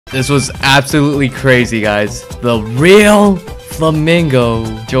This was absolutely crazy, guys. The real Flamingo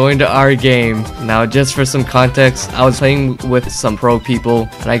joined our game. Now, just for some context, I was playing with some pro people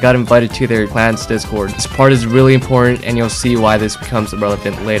and I got invited to their clan's Discord. This part is really important and you'll see why this becomes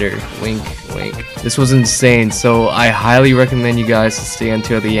relevant later. Wink, wink. This was insane, so I highly recommend you guys to stay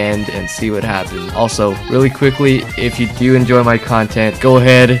until the end and see what happens. Also, really quickly, if you do enjoy my content, go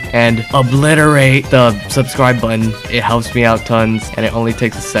ahead and obliterate the subscribe button. It helps me out tons and it only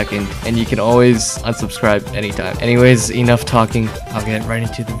takes a second, and you can always unsubscribe anytime. Anyways, enough talking. I'll get right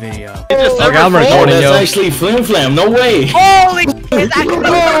into the video. Okay, I'm recording, yo. That's actually Flim. No way. Holy it's actually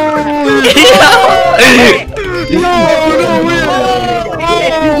No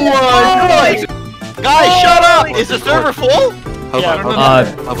way. Guys, shut up! Is the server full?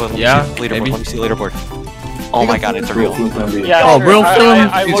 Yeah, Leaderboard. Let me see the leaderboard. Oh my god, it's a real. Yeah, oh, real Slam.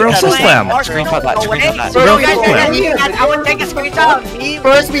 Screenshot that. I would take a screenshot of me.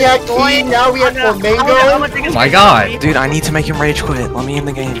 First we had Key, now we have Flamingo. Oh my god. Dude, I need to make him rage quit. Let me in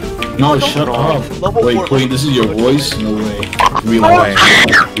the game. No, shut up. Wait, this is your voice? No way. Real way.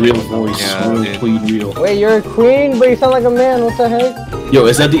 Real voice. Yeah, real. Wait, you're a queen, but you sound like a man. What the heck? Yo,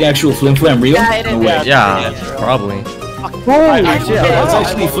 is that the actual Flim real? Yeah, it is. No way. Yeah, probably. That's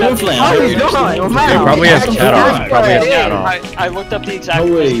actually Flim. Probably has chat on. I looked up the exact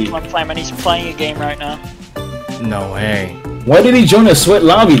Flam and he's playing a game right now. No way. Why did he join a sweat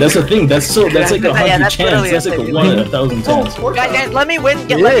lobby? That's the thing. That's like 100 chance. That's like a 1 in 1,000 chance. Guys, let me win.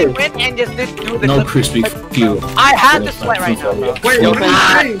 Let me win and just do the. No crispy you. I have to sweat right now.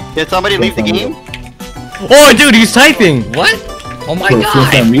 Wait, Did somebody leave the game? Oh, dude, he's typing. What? Oh my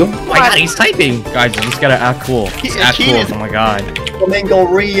god. Real? Oh my god, he's typing. Guys, you just gotta act cool. Just act cool. Oh my god. Flamingo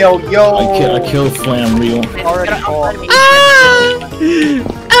Rio, yo. I killed Flam real.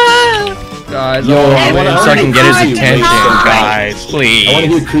 Guys, I want to so I can get his attention, guys, please. I want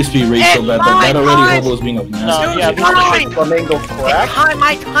to hear crispy rage so bad, but that already Hobo is being obnoxious. Flamingo crack.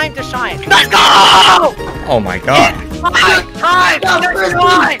 My time to shine. Let's go! Oh my god. Time to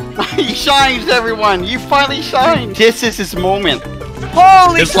shine! He shines, everyone! You finally shined! This is his moment.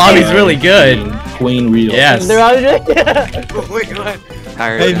 Holy This lobby's really good. Queen real. Yes. They're out of it. Oh my god.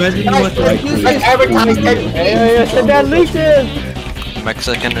 Hey, imagine you want to advertise that LinkedIn.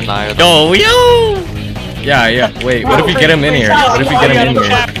 Mexican and I. Yo. Yeah. Wait, what if we get him in here? What if we get him in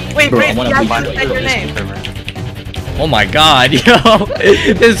here? Wait, Bro, I wanna say your name. Oh my god, yo.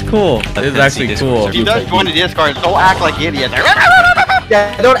 This is cool. This is actually cool. If you don't join the Discord, don't act like idiots.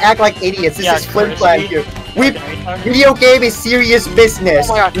 Yeah, don't act like idiots. This is Flim here. Video game is serious business.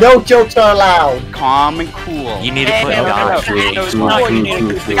 No jokes are allowed. Calm and cool. You need to put dodge.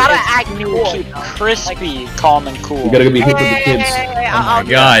 You gotta act cool. Crispy, calm and cool. You gotta be hip with the kids. Oh my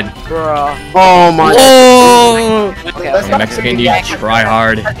god. Oh my. Oh! Mexican, you try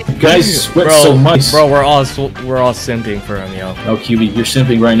hard. You guys sweat so much. Bro, we're all simping for him, yo. No, QB, you're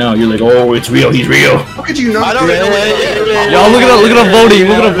simping right now. You're like, oh, it's real. He's real. How could you not? Yo, look at the voting.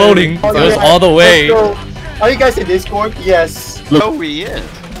 Look at the voting. It was all the way. Are you guys in Discord? Yes. No, he is.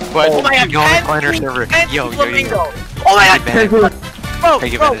 But Oh my god, Go on our server. Yo. Flamingo. Oh my god.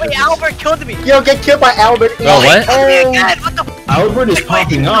 Bro, wait, Albert killed me. Yo, get killed by Albert. Bro, what? What the Albert is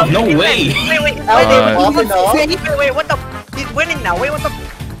popping off. No way. Wait, wait, what the he's winning now. Wait, what the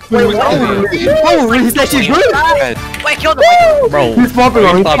Wait, he's actually good. Wait, killed him. Bro, He's popping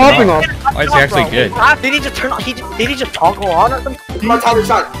off. He's popping off. Why is he actually good? Did he just turn on? Did he just toggle on or something? This is my time to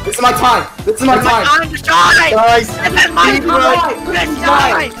shine. This is my time. This is my time. Time to shine. Guys, This is my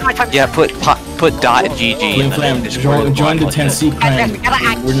time. My time. Yeah, put .gg in the Flim, Discord. join the 10C clan.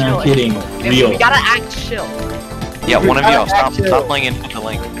 We're not kidding. Real. We gotta act chill. Yeah, one of y'all stop playing in the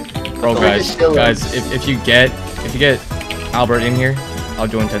link. Bro, guys, if you get Albert in here, I'll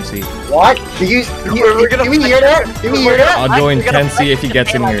join 10C. what? Did we hear that? Did we hear that? I'll join 10C if he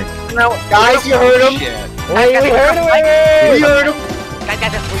gets in here. Guys, you heard him. Wait, we heard him. We heard him.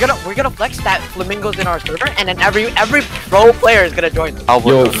 Guys, we're gonna flex that Flamingo's in our server, and then every pro player is gonna join.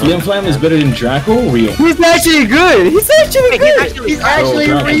 Yo, Flim is better than Draco? Real. He's actually good. He's actually good. He's actually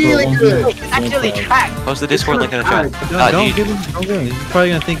really good. He's actually tracked. Post the Discord link in the chat. Don't give him. He's probably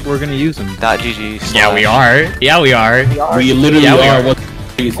gonna think we're gonna use him. .gg. Yeah, we are. We literally are. What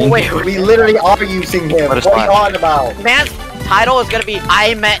do you think? Wait, We literally are using him. What are you on about? man's title is gonna be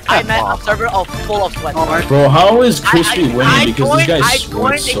I met a server full of sweat. Bro, how is Crispy winning? Because this guy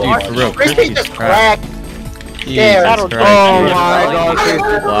sweats so much. For real, Crispy just cracked. Yeah. Oh my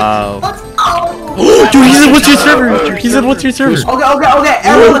god. Wow. Dude, he said, what's your server? He said, what's your server? Okay.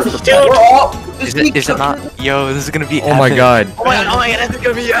 Everyone, we're all. Is it not? Yo, this is gonna be. Oh my god. Oh my god, this is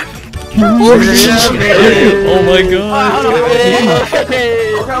gonna be Oh my god.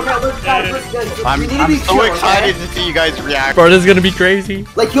 I'm so excited to see you guys react. Bro, this is gonna be crazy.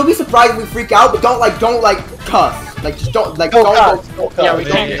 Like, you'll be surprised if we freak out, but don't cuss. Like, just don't cuss. Yeah, we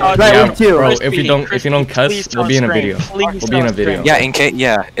don't talk. Yeah, me too. bro, if you don't cuss, we'll be in a video. We'll be in a video.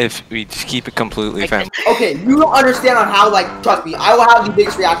 Yeah, if we just keep it completely family. Okay, you don't understand on how, like, trust me, I will have the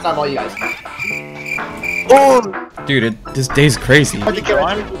biggest reaction on all you guys. Dude, this day's crazy.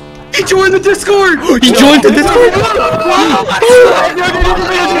 He joined the Discord! He joined the Discord?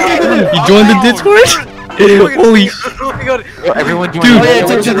 He joined the Discord? Holy Everyone join. Dude,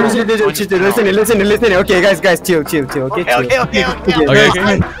 listen. Okay, guys, chill. Okay, Okay.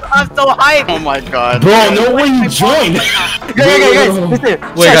 I'm so hyped. Oh my god. Bro, no way you joined! guys, listen.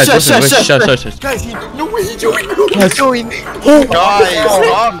 Wait, guys, listen, shush. Guys, no way he joined. Guys, Guys,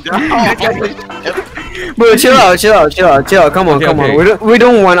 calm down. Bro, chill out. Come on. Okay. We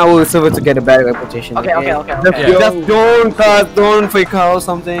don't want our server to get a bad reputation. Okay. Just don't cuss, don't freak out or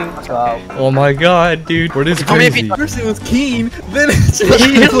something. oh my god, dude, what is crazy? First it was Keen, then it's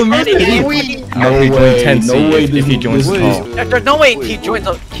implemented. I'll be doing 10 if he joins the call. There's no way he joins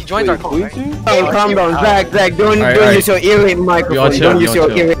our call, right? Oh, calm down, Zach. Don't use your earring microphone. Chill, Don't use your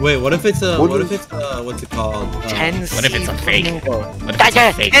earring. Wait, what if it's what's it called? 10C. What if it's a fake? Guys,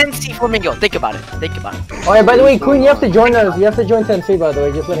 10C Flamingo. Think about it. Oh yeah, by the way, Queen, you have to join us. You have to join 10C, by the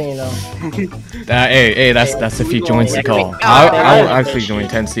way. Just letting you know. Hey, that's if he joins the call. I'll actually join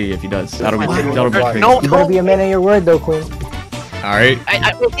 10C if he does. That'll be crazy. You better be a man of your word, though, Queen. Alright. Why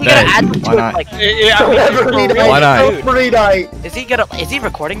not? Why not? Is he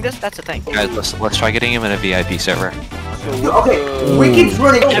recording this? That's the thing. Guys, let's try getting him in a VIP server. Okay, we keep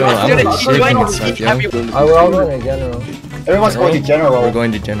running. We're all going to general. Everyone's going to general. We're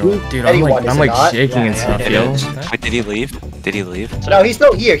going to general. Dude, I'm like shaking and stuff, yo. Wait, did he leave? No, he's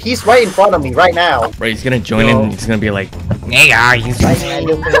still here. He's right in front of me right now. Right, he's gonna join in and he's gonna be like, hey guys.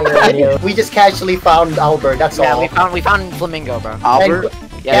 We just casually found Albert, that's all. Yeah, we found Flamingo, bro. Albert?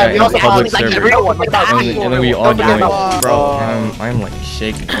 Yeah, we also found like server. everyone. And then we all joined. Bro, I'm like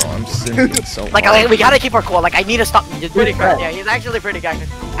shaking, bro. I'm sitting so like we gotta keep our cool. Like I need to stop. He's pretty good. Yeah, he's actually pretty good.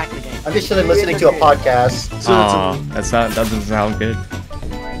 Actually, I'm just listening to a podcast. That doesn't sound good.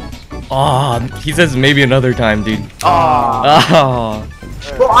 He says maybe another time, dude.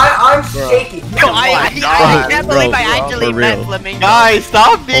 Bro, I'm shaking. No, I can't believe I actually met Flamingo. Guys,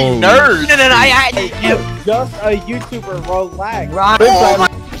 stop being nerds. No, I am just a YouTuber, relax. Oh my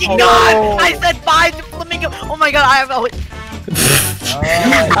god! I said bye to Flamingo. Oh my god, I have a.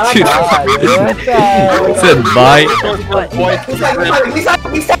 He said bye.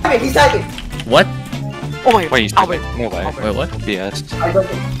 He's typing. What? Oh my. Wait, Oh wait. no way. Wait, what? BS.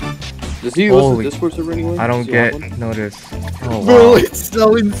 Does he use the Discord server anyway? I don't get notice. Oh, Bro, wow. it's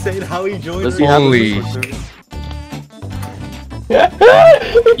so insane how he joined. Does he have a Holy. Discord server?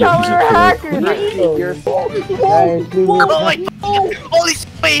 Oh my. Holy shit!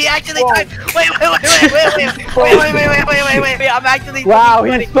 Wait, he actually typed. Wait. I'm actually. Wow,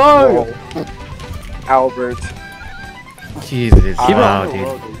 he's phone. Albert. Jesus. Wow,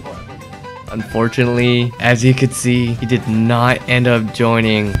 dude. Unfortunately, as you could see, he did not end up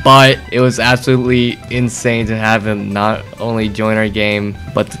joining, but it was absolutely insane to have him not only join our game,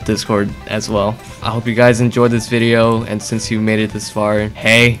 but the Discord as well. I hope you guys enjoyed this video, and since you made it this far,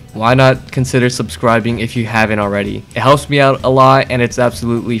 hey, why not consider subscribing if you haven't already? It helps me out a lot, and it's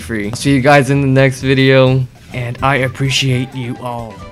absolutely free. I'll see you guys in the next video, and I appreciate you all.